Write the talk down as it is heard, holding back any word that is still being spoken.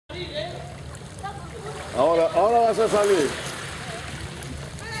Ahora vas a salir.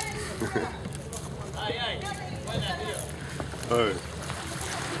 Ay.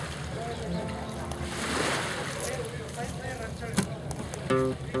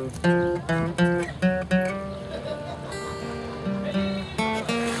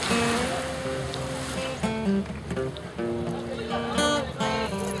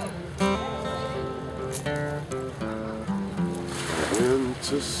 Went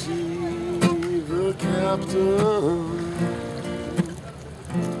to see the captain,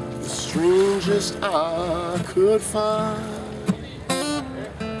 the strangest I could find.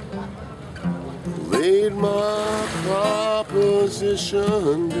 Laid my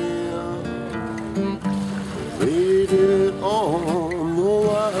proposition down, laid it on the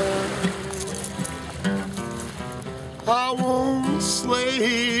line. I won't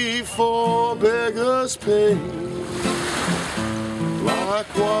slave for beggars' pay,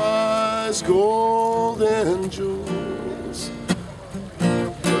 likewise gold and jewels,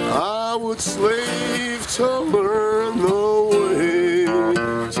 but I would slave to learn the way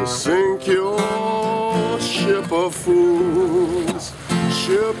to sink your ship of fools,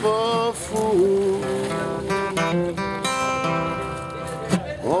 ship of fools,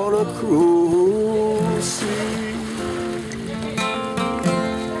 on a cruel sea,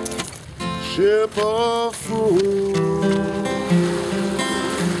 ship of fools,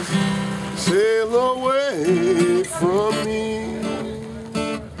 sail away from me.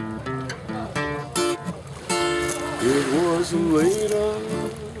 It was later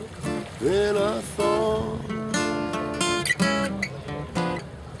than I thought,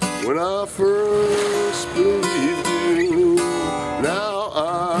 when I first believed you. Now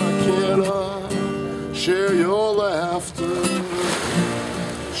I cannot share your laughter,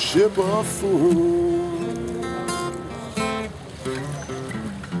 ship of fools.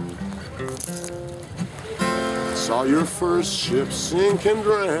 Saw your first ship sink and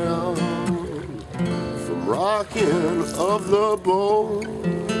drown from rocking of the boat,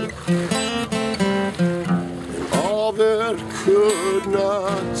 and all that could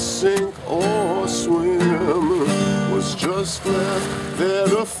not sink or swim was just left there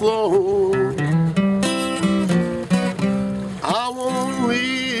to float. I won't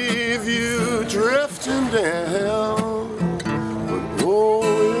leave you drifting down, but oh,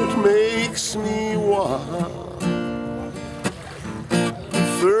 it makes me wild.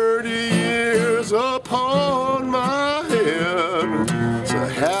 30 years upon my head to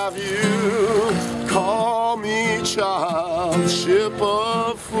have you call me child, ship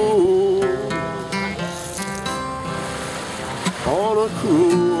of fools, on a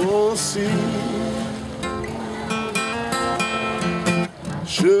cruel sea,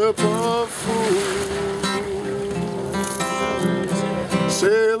 ship of fools,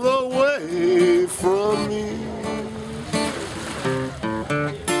 sail away from me.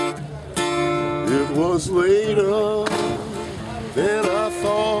 It was later than I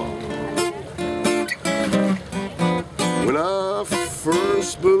thought, when I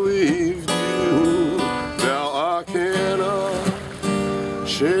first believed you. Now I cannot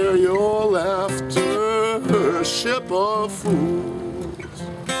share your laughter, ship of fools.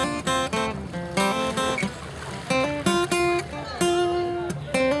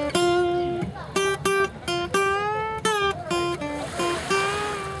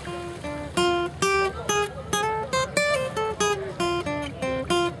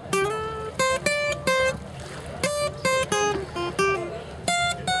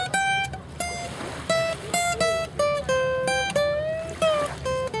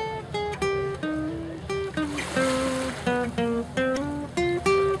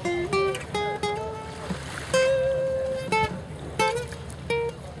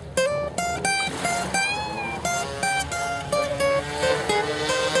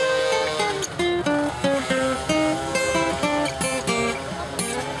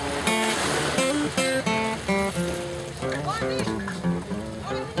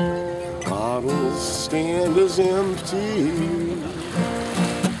 Stand as empty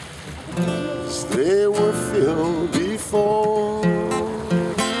as they were filled before.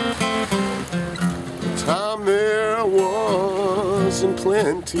 The time there wasn't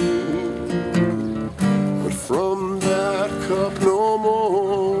plenty, but from that cup no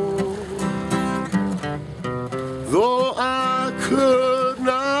more. Though I could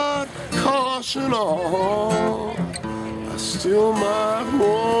not caution all, I still might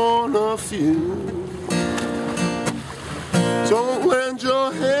warn a few. Don't lend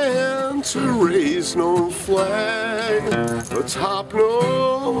your hand to raise no flag atop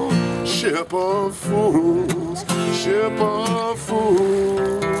no ship of fools, ship of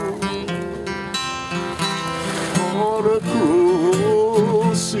fools.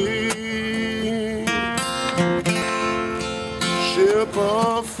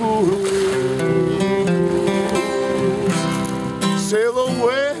 sail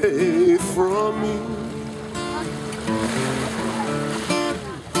away from me.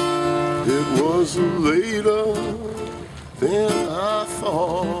 It was later than I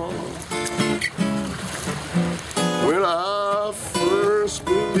thought, when I first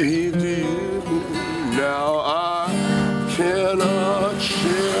believed you. Now I cannot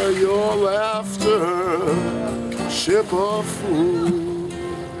share your laughter, ship of fools.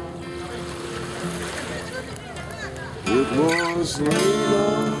 It was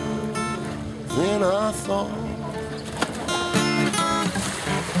later than I thought,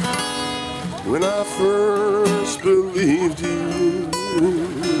 when I first believed you.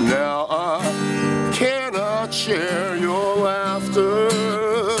 Now I cannot share your laughter,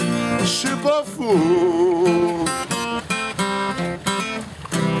 ship of fools.